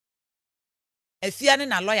Afia ne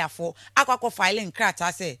na lawyer for akwa filing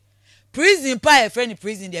krata say prison pa e friend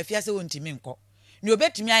prison de Afia say wontimi nko ni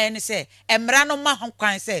obetimi aye ne say emra no ma ho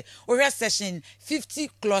kwan say ohwe section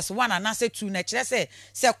 50+1 and say 2 na kire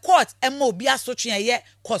say court ema obi asotwe ye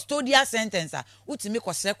custodial sentence a utimi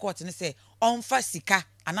kosre court ne say onfa sika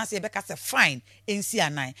anase ebeka say fine ensi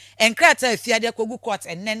anan enkrata Afia de kogu court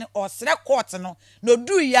enen osre court no no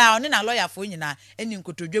du ya one na lawyer for nyina eni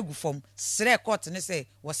nkotodwegu fom sre court ne say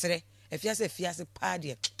wosre Afia say pa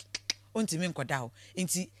de ontimi nkoda ho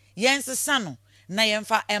enti yensesa no na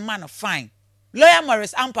yemfa ema no fine lawyer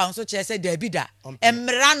Morris Ampa so che say Dabida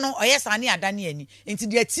emra no oyesa ne adane ani enti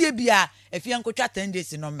de atie bia Afia nkotwa 10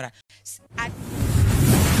 days no mra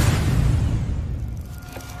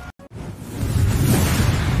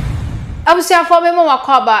Abusia for me mo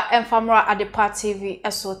wakwaba emfamra Adepa TV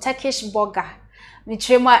eso Turkish burger ni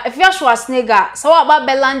chema Afia Schwar so aba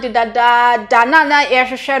belandi da na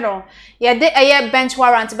yehwehwe no ye de eye bench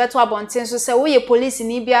warrant beto abonten so se wo ye police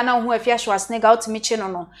ni bia na ho Afia Schwar utimi chi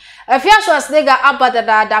no Afia Schwar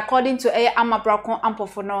abada according to eye amabrakon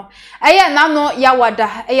ampofo no eye na no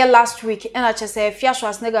yawada eye last week na che se Afia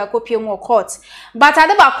Schwar kopie mu court but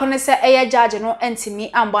ade ba ko ne se eye judge no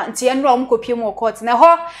entimi amba nti enro mu kopie mu court na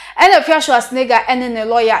ho ene Afia Schwar ene ne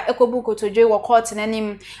lawyer ekobuko to dwe wo court na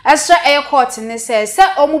nim extra eye court ne se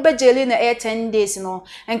omu bejeli na 10 days no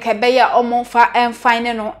enka be ya omu fa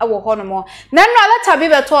fine no ewo ho no mo na nra letter bi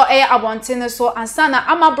beto abonten so ansana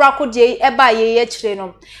amabrako de eba ye chire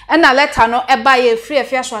no na letter no eba ye free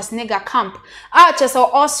Afia Schwar camp a che so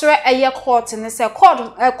osre eye court ne se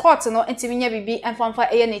court no entimi nya bibi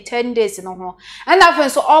enfamfa eye ne 10 days no ho na afen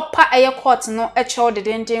so opa eye court no eche de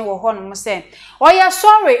denden wo ho no mo se oya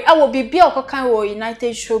sorry ewo bibi okokan wo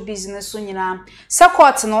United ShowBiz ne so nyina se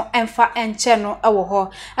court no emfa enche no ewo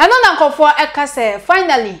ho eno na nkofo eka se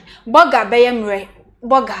finally burger beyemre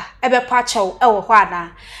burger ebe pacho ewo ho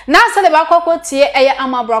ana na se le ba kokotie eye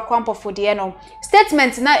amabra kwampofo de no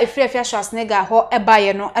statement na Afia Schwar ho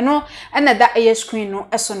ebaye no eno ena da eye screen no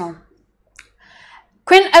eso no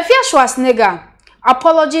Queen Afia Schwar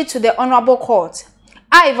apology to the honorable court.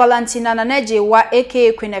 I, Valentina Nanejewa,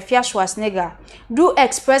 aka Queen Afia Schwar, do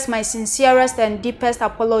express my sincerest and deepest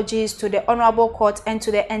apologies to the Honorable Court and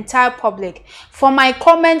to the entire public for my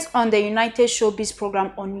comments on the United ShowBiz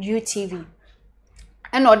program on UTV.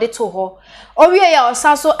 And ode to ho. Owie ya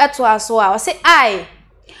osaso eto aso a say I,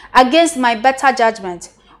 against my better judgment,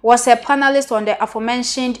 was a panelist on the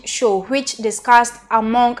aforementioned show which discussed,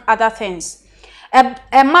 among other things, a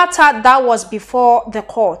matter that was before the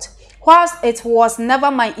court. Whilst it was never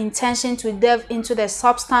my intention to delve into the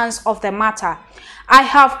substance of the matter, I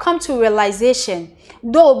have come to realization,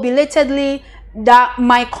 though belatedly, that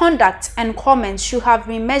my conduct and comments should have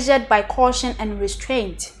been measured by caution and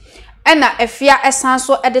restraint. Ena Afia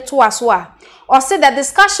esanso edito aswa, or said the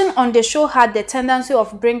discussion on the show had the tendency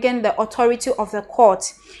of bringing the authority of the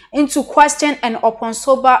court into question and upon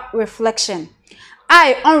sober reflection.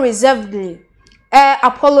 I unreservedly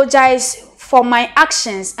apologize for my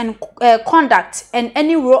actions and conduct and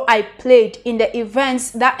any role I played in the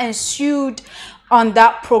events that ensued on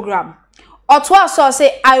that program. Otwa so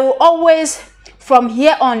say I will always from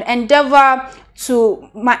here on endeavor to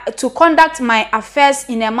conduct my affairs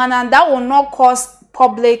in a manner that will not cause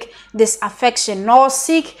public disaffection nor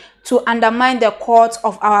seek to undermine the court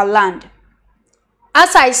of our land.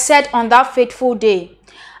 As I said on that fateful day,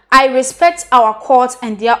 I respect our court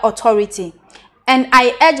and their authority, and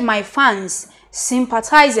I urge my fans,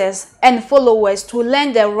 sympathizers, and followers to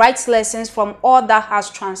learn the right lessons from all that has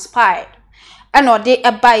transpired. I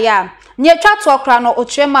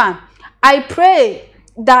pray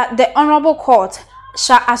that the Honorable Court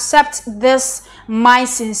shall accept this my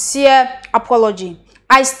sincere apology.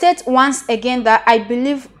 I state once again that I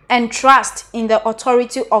believe and trust in the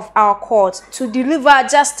authority of our court to deliver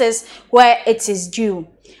justice where it is due,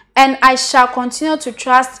 and I shall continue to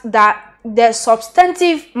trust that the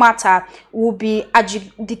substantive matter will be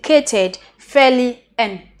adjudicated fairly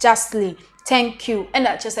and justly. Thank you. And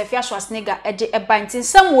that just Afia Schwar a bind in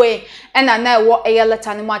some way, and I know what a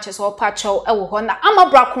letter ni matches or patcho a wona. I'm a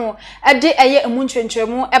bracon a day a year a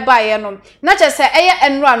munchentremo a bayanum. Not just a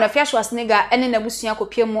and run Afia Schwar and in a busia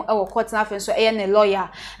copiamo or court nothing so a lawyer.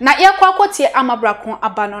 Now, ya quaquoti ama bracon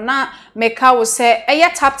abanona make will say a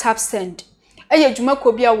tap send. Eye dwuma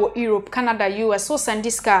ko bia wo Europe, Canada, US so send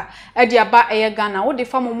this car e dia ba eye Ghana wo de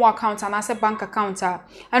fa mo account and ase bank account a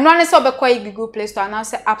eno ane se obekwa Google Play Store and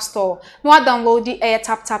ase App Store no download the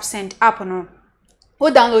tap send app no Who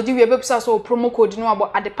download the website so promo code no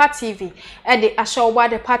about Adepa TV and the Ashawa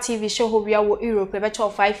Adepa TV show who we are Europe better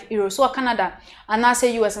 €5 so Canada and now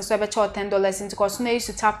say US and so better $10 into cause no use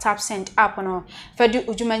to tap send up no Fedu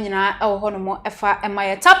Ujumanyina El Honomo Efa and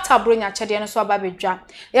my tap bring a chadian so babidra.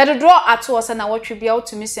 You had to draw at us and I watch you be able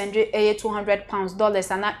to miss and £200 dollars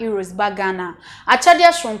and not euros bagana. A chadia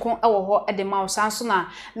shrunkon our at the mouse ansona.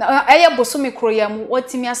 Now Aya Bosumi Kroyam what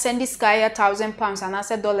Timia send this guy £1,000 and I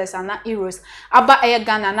said dollars and not euros. Aba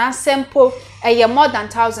Ghana na sempo more than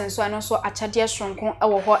 1,000 so and also achadia shronkon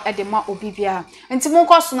ewo ho edema obibia enti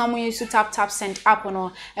monko so na mo use tap send up no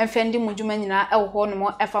enfendi mudwuma nyina ewo ho no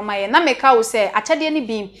mo efama ye na meka wo se achadia ni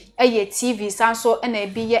bi TV sanso na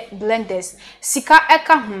bi ye blenders sika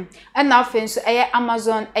eka ho na afenso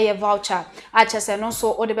Amazon voucher achese no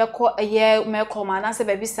so o de beko mekoma na se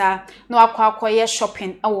babisa no akwa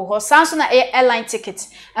shopping ewo ho sanso na airline ticket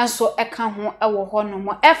enso eka ho ewo ho no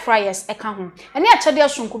mo air fryers eka ho Chadia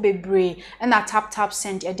shunku bebre na tap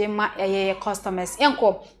send edema customers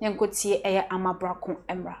yenko tie amabrako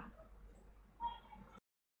emra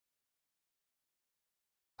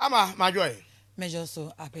ama majoy mejo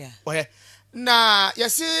so apia ohe na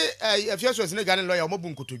yesi Afia Schwar ne gane lawyer omobu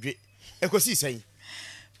nkotodwe ekosi sen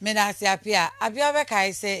me na se apia be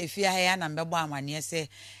kai se efia ya na mbebo amane se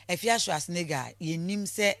Afia Schwar snega yenim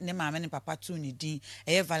se ne maame ne papa tu ne din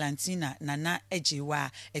Valentina nana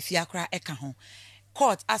ejewa Afia kra eka ho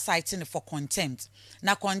court assigning for contempt.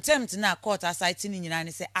 Na contempt na court assigning nyina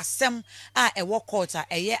ne se asem a ewo court a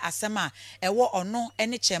asem a ewo ono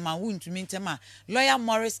ene chairman wuntumi ntema lawyer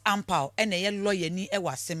Morris Ampao ene lawyer ni ewo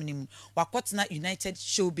asem nim wakotna United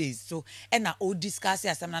ShowBiz so ena o discuss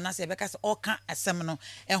asem na se beka se oka asem no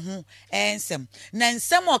eho ensem na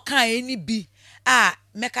nsem oka eni bi a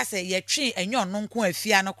meka se yetwe enyo no nko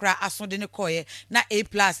afia no kra asode ne koye na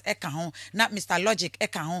A+ eka ho na Mr Logic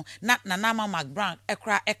eka ho na Nanama McBrown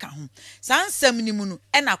ekra eka ho sansem ni mu no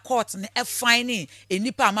ena court ne fine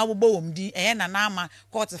enipa amabobo womdi Nanama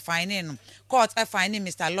court fine no court fine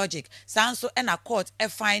Mr Logic sanso ena court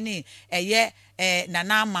fine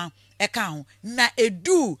Nanama eka ho na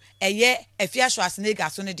edu Afia Schwar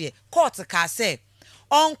nega so ne de court ka se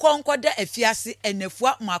onkonko da afiase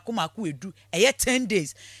enefua makomaku edu 10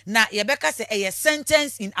 days na yebeka se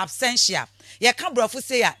sentence in absentia ye ka brofo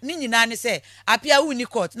se ya ni nyina ne se apia uni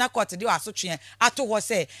court na court de wasotwe ato ho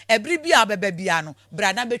se ebri bia beba bia no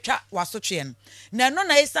brada betwa wasotwe no na no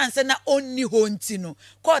na esanse na onni ho nti no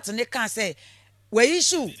court ne kan se we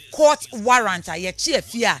issue court warrant a ye chi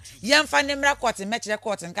afia yemfa ne mra court mekire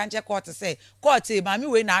court nkanche court se court e ma mi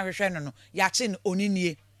we na ahwehwe no ya chi no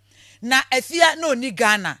oninie na Afia no ni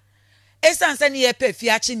Ghana esanse ne ye pe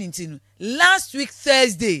Afia chi nintinu last week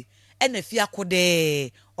Thursday en Afia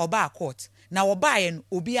kode oba court na oba ye no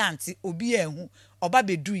obi anti obi ehu oba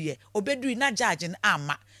beduye obeduyi na judge no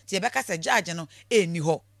ama ti ebeka se judge no eni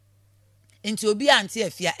ho nti obi anti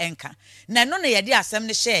Afia enka na no na ye de asem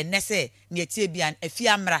ne share ne se ne etie bia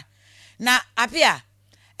Afia mra na apia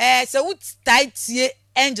se wut tie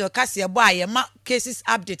angel kase ebo aye ma cases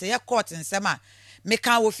update ye court nsema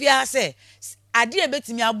meka wofia se ade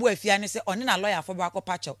ebetimi abo Afia ne se one na lawyer for bako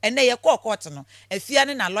pacho ene ye court no Afia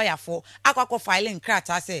ne na lawyer for akwakọ filing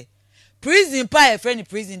krata se prison pa friend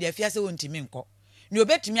prison de Afia se wontimi nko ni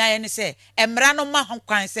obetimi aye ne se emra no ma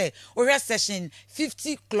honkwan se ohwe section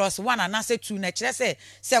 50+1 anase 2 na kire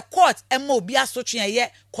se court ema obi asotwe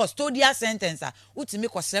ye custodial sentence a utimi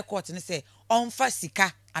kosre court ne se onfa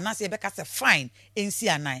sika anase beka se fine ensi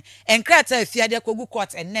anan enkrata Afia de kogu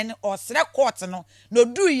court enen osre court no no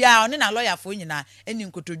du ya one na lawyer fo nyina eni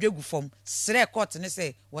nkotodwegu fom sre court ne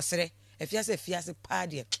se wosre Afia se pa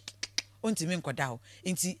de ontimi nkoda ho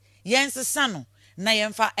enti yensesa no na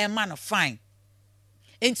yemfa ema no fine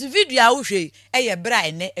enti video a wohwe bra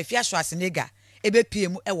ene Afia Schwar nega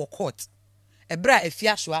ebepiem wo court bra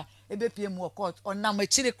Afia Schwar ebepiem wo court onam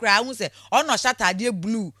achire kra hu se ono shatade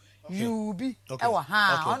blue you be ewa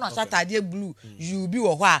ha ono shatade blue you be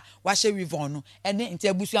wo ho a wa hye weavon no ene enti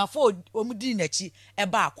abusuafo omudi nachi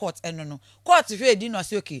eba court eno no court hwe di no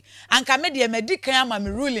se okay anka me de medican ama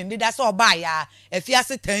me ruling de da se oba ya Afia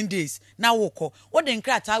se 10 days na woko wo de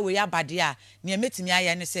nkrata we ya bade a ne metimi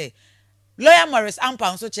aye ne se lawyer Morris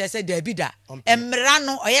Ampao so che se Davida emra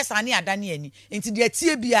no oyesane adane ani enti de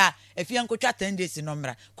atie bia Afia nkotwa 10 days no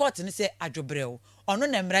mra court ne se adwobreo ono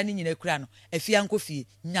na emra ni nyina kura no Afia nkofie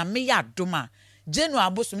nyame ya doma January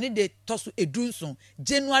abosom ne de toso edunso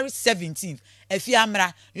January 17th Afia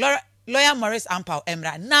mra lawyer Morris Ampao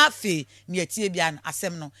emra na afi ne atie bia no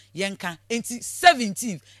asem no yenka enti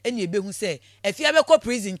 17th eni ebehu se Afia be ko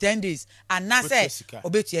prison 10 days anase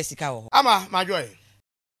obetua sika wo ama majoy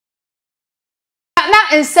na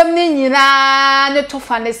ensem ni nyina ne to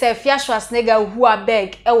fa ne se Afia Schwar snega hu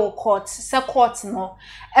abeg e wo court se court no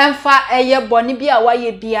emfa eye boni bia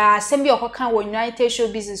waye bia sem bia okoka wo United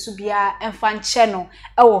ShowBiz su bia emfa nche no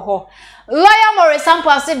e wo ho lawyer more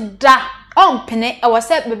sample se da ompene e wo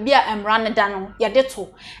se bia emra ne da no ye de to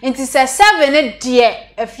nti se 7 de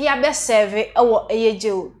Afia be serve e wo eye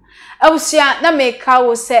je o abusia na meka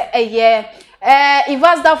wo se eye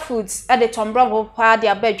Ivasda Foods at the Tombrango pa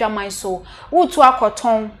dia bedwaman so wutu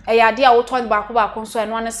akoton eyade a woton baako so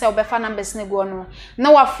eno ane se obefa numbers ne go no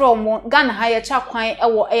na wa from Ghana ha ye cha kwan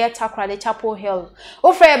ewo Takra de Chapel Hill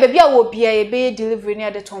wo fra be bia wo bia e be delivery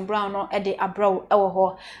near the Tombran no e de abraw ewo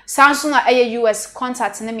ho sanso na US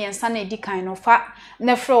contact ne miensa na edikan no fa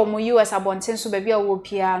ne from US abonten so be bia wo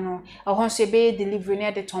bia no ehon so be delivery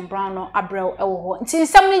near the Tombran no abraw ewo ho nti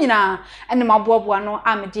nsam ne nyina ene maboaboa no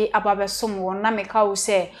amede ababesom na meka wo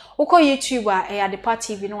se uko YouTube a Adepa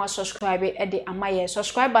TV no subscribe e de amaye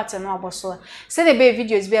subscribe button no aboso se de be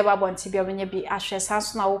videos be aba bonti be obenya bi ahwe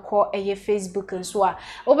sanso na uko eye Facebook nso a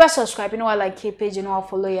wo be subscribe no like page no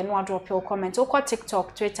follow ye no drop your comment uko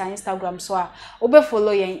TikTok Twitter Instagram so a wo be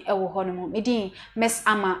follow ye e wo ho no medin Miss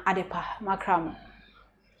Ama Adepa makram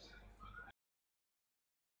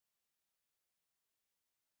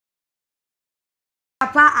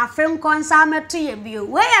Papa afem konsa meto ye bio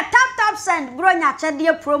we ya tap send bro nya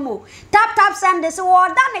chede promo tap send this wo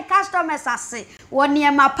da ne customers ase wo ne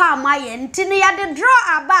ma pa amaye ntini ya de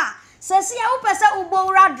draw aba sesi ya upese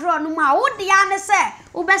ubowra draw no ma wo dia ne se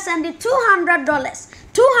wo be send $200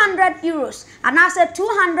 €200 and I said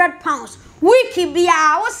 £200 wiki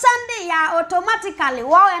bia wo send ya automatically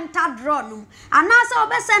wo enter draw no and I said wo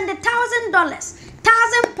be send $1,000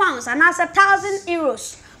 £1,000 and I said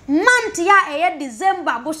 €1,000 month ya eye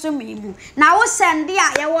December bosomimu na wo send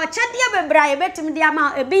ya ye wo chede bebra ye betim dia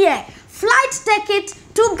ma ebi ye flight ticket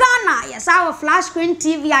to Ghana yes our flash screen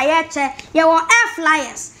TV aye che ye wo air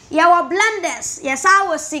flyers ye wo blenders yes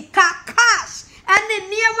our sika cash and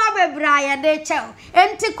niema bebra ye de che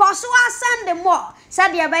enti koso send more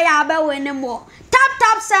said ye be ya be win more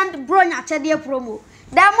tap send bro nya chede promo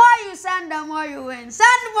the more you send the more you win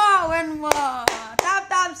send more win more